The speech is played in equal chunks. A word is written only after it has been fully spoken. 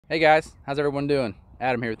Hey guys, how's everyone doing?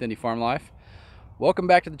 Adam here with Indy Farm Life. Welcome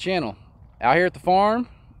back to the channel. Out here at the farm,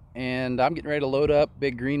 and I'm getting ready to load up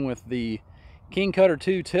Big Green with the King Kutter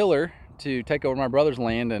II Tiller to take over my brother's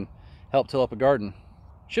land and help till up a garden.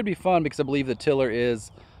 Should be fun because I believe the tiller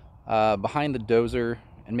is behind the dozer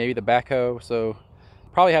and maybe the backhoe, so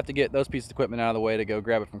probably have to get those pieces of equipment out of the way to go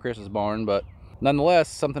grab it from Chris's barn, but nonetheless,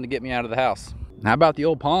 something to get me out of the house. How about the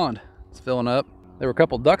old pond? It's filling up. There were a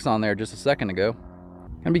couple ducks on there just a second ago.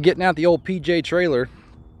 Gonna be getting out the old PJ trailer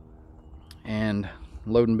and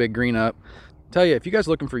loading Big Green up. Tell you, if you guys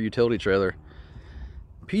are looking for a utility trailer,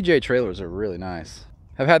 PJ trailers are really nice.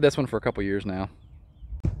 I've had this one for a couple years now.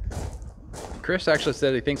 Chris actually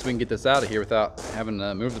said he thinks we can get this out of here without having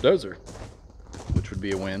to move the dozer, which would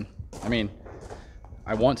be a win. I mean,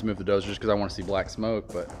 I want to move the dozer just because I want to see black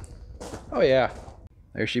smoke, but oh yeah,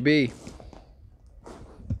 there she be.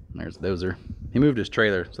 There's the dozer. He moved his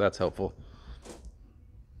trailer, so that's helpful.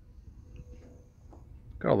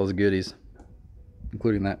 Got all those goodies,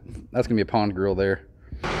 including that. That's gonna be a pond grill there.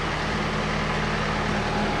 Right?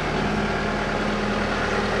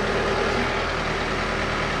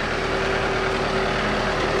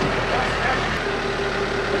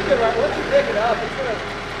 Once you pick it up, it's gonna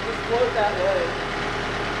just float that way.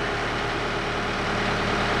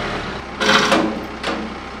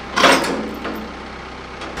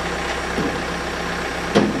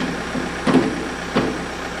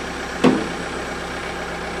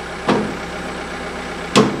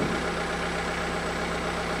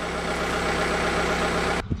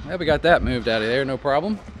 Yeah, we got that moved out of there, no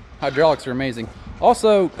problem. Hydraulics are amazing.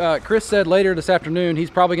 Also, Chris said later this afternoon he's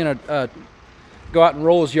probably gonna go out and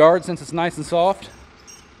roll his yard since it's nice and soft.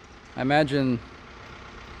 I imagine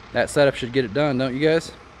that setup should get it done, don't you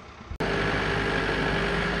guys?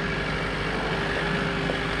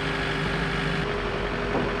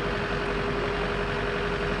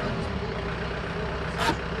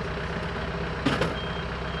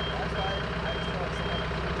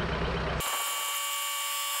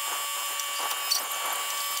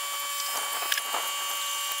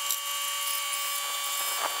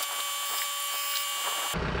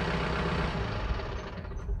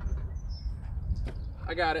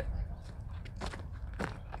 I got it. You're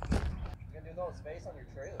gonna do a little space on your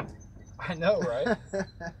trailer. I know, right?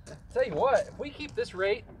 Tell you what, if we keep this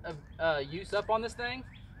rate of use up on this thing,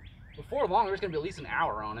 before long there's gonna be at least an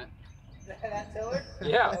hour on it. That tiller?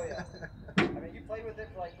 Yeah. Oh yeah. I mean, you played with it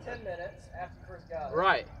for like 10 minutes after you first got it.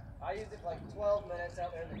 Right. I used it for like 12 minutes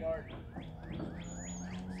out there in the garden.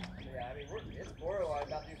 Yeah, I mean, it's borderline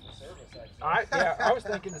about due for service, actually. Yeah, I was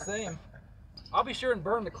thinking the same. I'll be sure and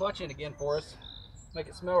burn the clutch in again for us. Make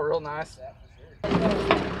it smell real nice. Yeah, for sure.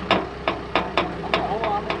 Hold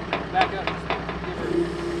on, I'm gonna back up. Just give her...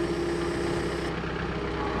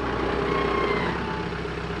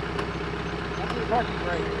 That's working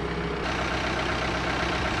great.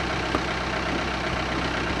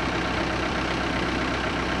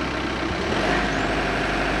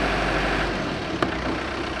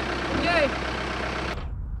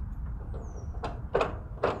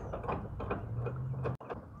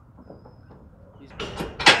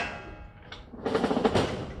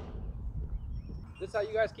 This how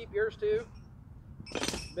you guys keep yours too?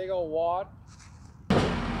 Big old wad.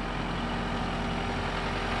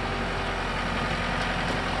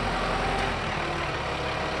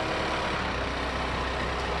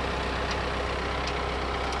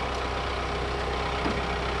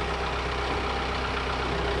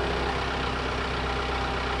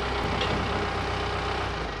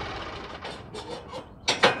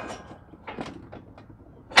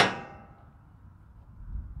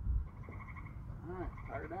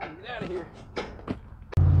 Get out of here.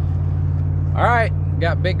 All right,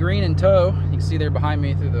 got Big Green in tow. You can see there behind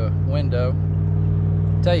me through the window.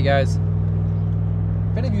 I'll tell you guys,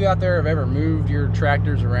 if any of you out there have ever moved your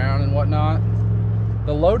tractors around and whatnot,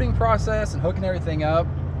 the loading process and hooking everything up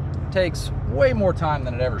takes way more time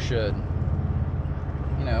than it ever should.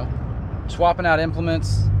 You know, swapping out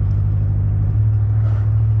implements,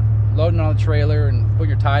 loading on the trailer and put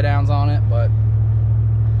your tie downs on it, but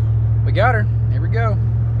we got her. Here we go.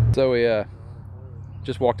 So we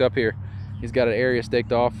just walked up here. He's got an area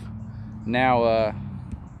staked off. Now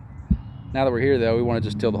now that we're here though, we want to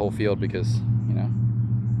just till the whole field because, you know,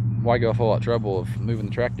 why go a whole lot of trouble of moving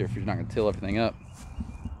the tractor if you're not going to till everything up?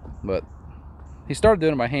 But he started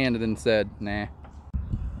doing it by hand and then said, nah.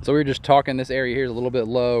 So we were just talking, this area here is a little bit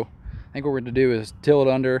low. I think what we're going to do is till it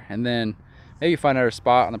under and then maybe find out a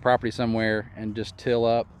spot on the property somewhere and just till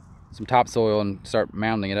up some topsoil and start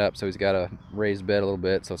mounding it up. So he's got a raised bed a little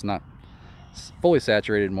bit so it's not fully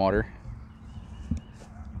saturated in water.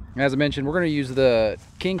 As I mentioned, we're going to use the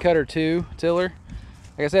King Kutter II Tiller.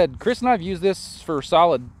 Like I said, Chris and I have used this for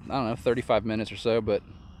solid, I don't know, 35 minutes or so, but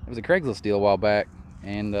it was a Craigslist deal a while back.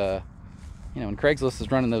 And, you know, when Craigslist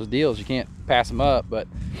is running those deals, you can't pass them up. But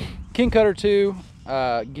King Kutter II,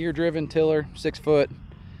 gear-driven tiller, 6 foot.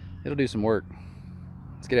 It'll do some work.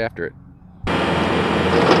 Let's get after it.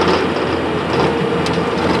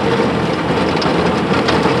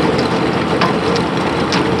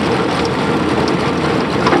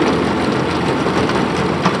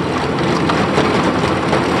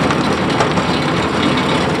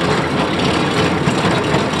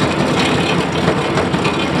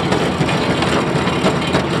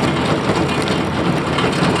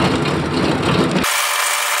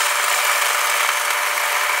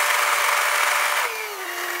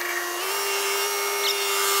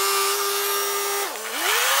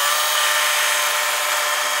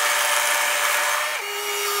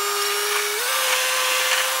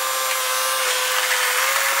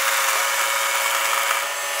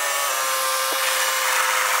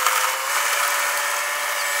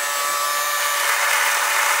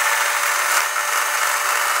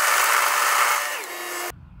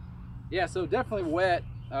 Yeah, so definitely wet.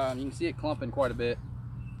 You can see it clumping quite a bit.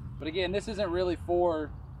 But again, this isn't really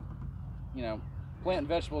for, you know, planting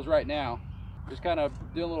vegetables right now. Just kind of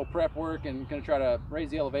doing a little prep work and gonna try to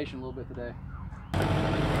raise the elevation a little bit today.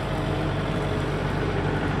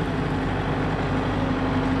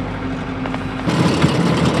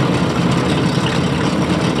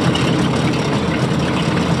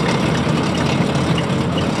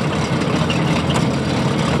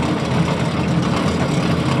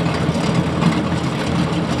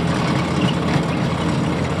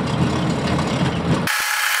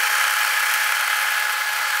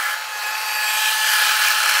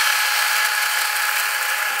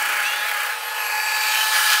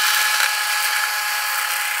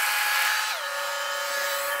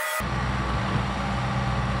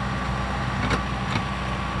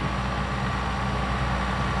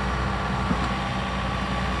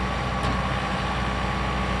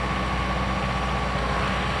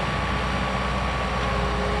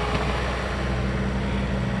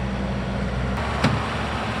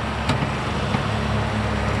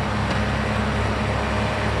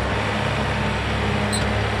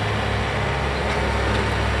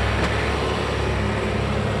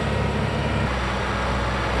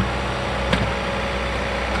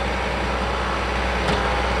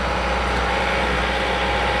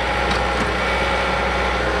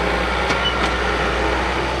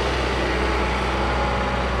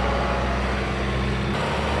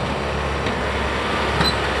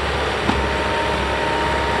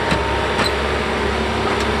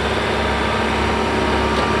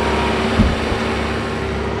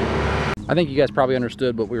 I think you guys probably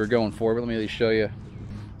understood what we were going for, but let me at least show you.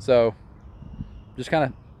 So, just kind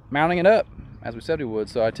of mounting it up, as we said we would.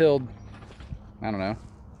 So I tilled, I don't know,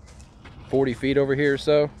 40 feet over here or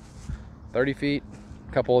so, 30 feet,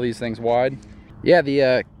 a couple of these things wide. Yeah,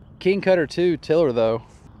 the King Kutter II tiller though,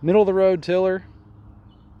 middle of the road tiller.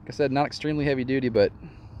 Like I said, not extremely heavy duty, but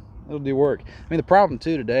it'll do work. I mean, the problem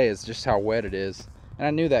too today is just how wet it is. And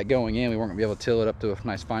I knew that going in, we weren't gonna be able to till it up to a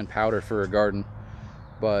nice fine powder for a garden,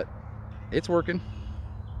 but it's working.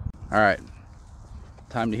 All right,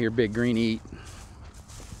 time to hear Big Green eat.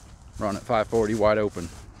 Run at 540 wide open.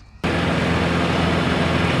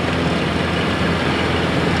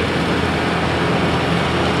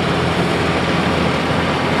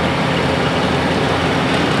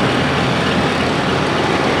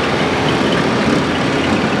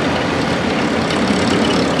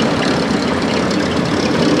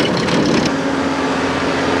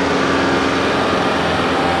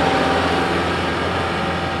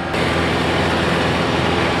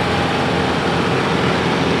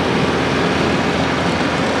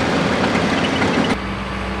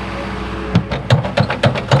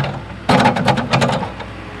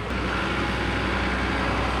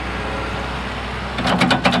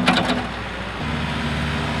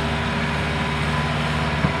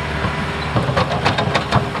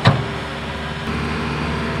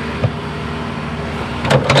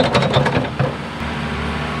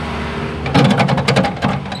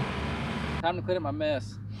 Time to clean up my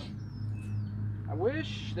mess. I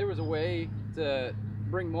wish there was a way to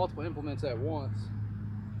bring multiple implements at once.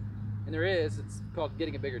 And there is. It's called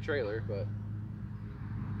getting a bigger trailer, but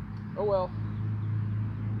oh well.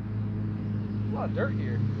 There's a lot of dirt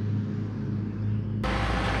here.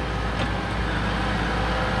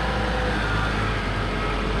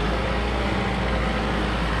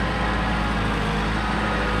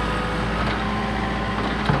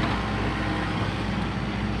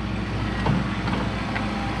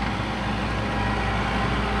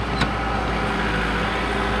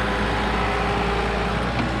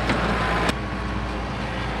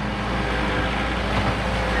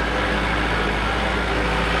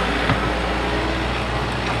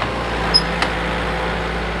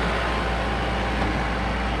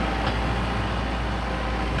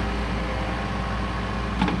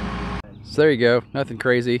 So there you go, nothing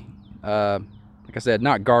crazy. Like I said,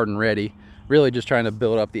 not garden ready. Really just trying to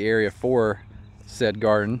build up the area for said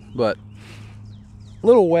garden, but a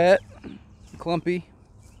little wet, clumpy,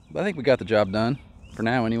 but I think we got the job done for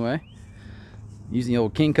now anyway. Using the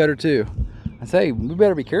old King Kutter II. I say we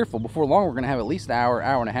better be careful. Before long we're gonna have at least an hour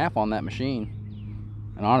and a half on that machine.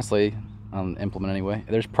 And honestly, on the implement anyway,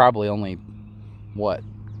 there's probably only what,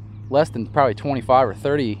 less than probably 25 or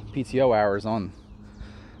 30 PTO hours on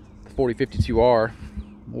the 4052R.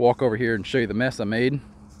 We'll walk over here and show you the mess I made.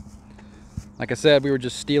 Like I said, we were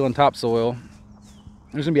just stealing topsoil.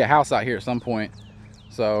 There's gonna be a house out here at some point,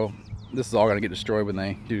 so this is all gonna get destroyed when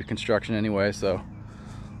they do construction anyway, so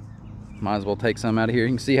might as well take some out of here.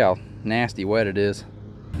 You can see how nasty wet it is.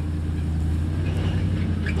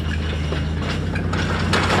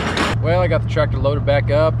 Well, I got the tractor loaded back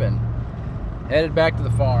up and headed back to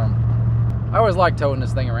the farm. I always like towing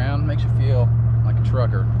this thing around. It makes you feel like a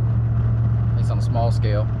trucker, at least on a small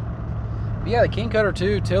scale. But yeah, the King Kutter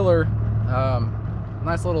II Tiller,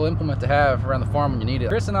 nice little implement to have around the farm when you need it.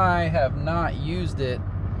 Chris and I have not used it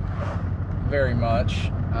very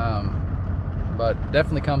much, but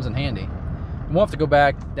definitely comes in handy. We'll have to go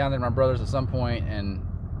back down there to my brother's at some point and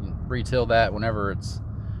re-till that whenever it's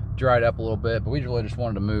dried up a little bit, but we really just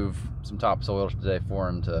wanted to move some topsoil today for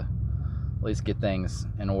him to at least get things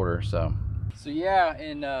in order. So yeah,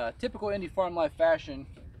 in typical Indy farm life fashion,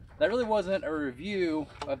 that really wasn't a review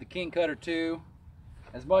of the King Kutter II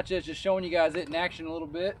as much as just showing you guys it in action a little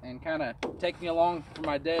bit and kind of take me along for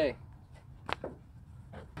my day.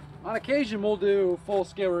 On occasion we'll do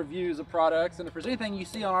full-scale reviews of products, and if there's anything you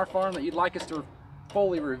see on our farm that you'd like us to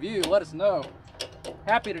fully review, let us know.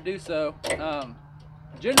 Happy to do so.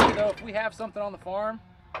 Generally though, if we have something on the farm,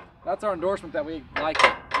 that's our endorsement that we like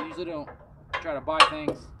it. We usually don't try to buy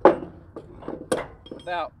things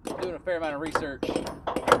without doing a fair amount of research.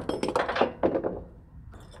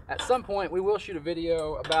 At some point we will shoot a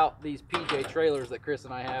video about these PJ trailers that Chris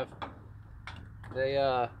and I have.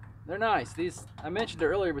 They're nice. These, I mentioned it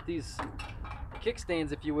earlier, but these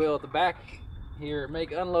kickstands, if you will, at the back here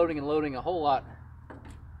make unloading and loading a whole lot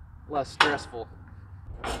less stressful.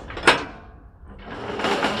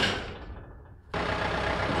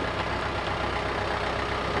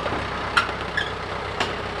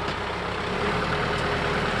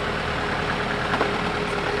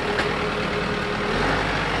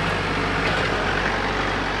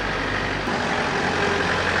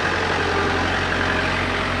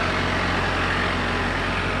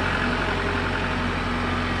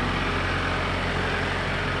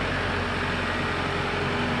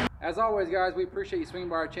 As always, guys, we appreciate you swinging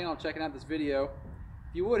by our channel and checking out this video.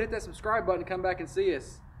 If you would, hit that subscribe button and come back and see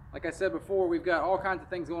us. Like I said before, we've got all kinds of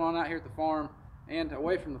things going on out here at the farm and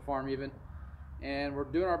away from the farm even. And we're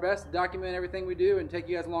doing our best to document everything we do and take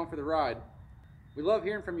you guys along for the ride. We love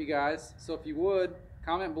hearing from you guys, so if you would,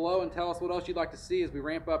 comment below and tell us what else you'd like to see as we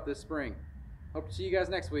ramp up this spring. Hope to see you guys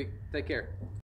next week. Take care.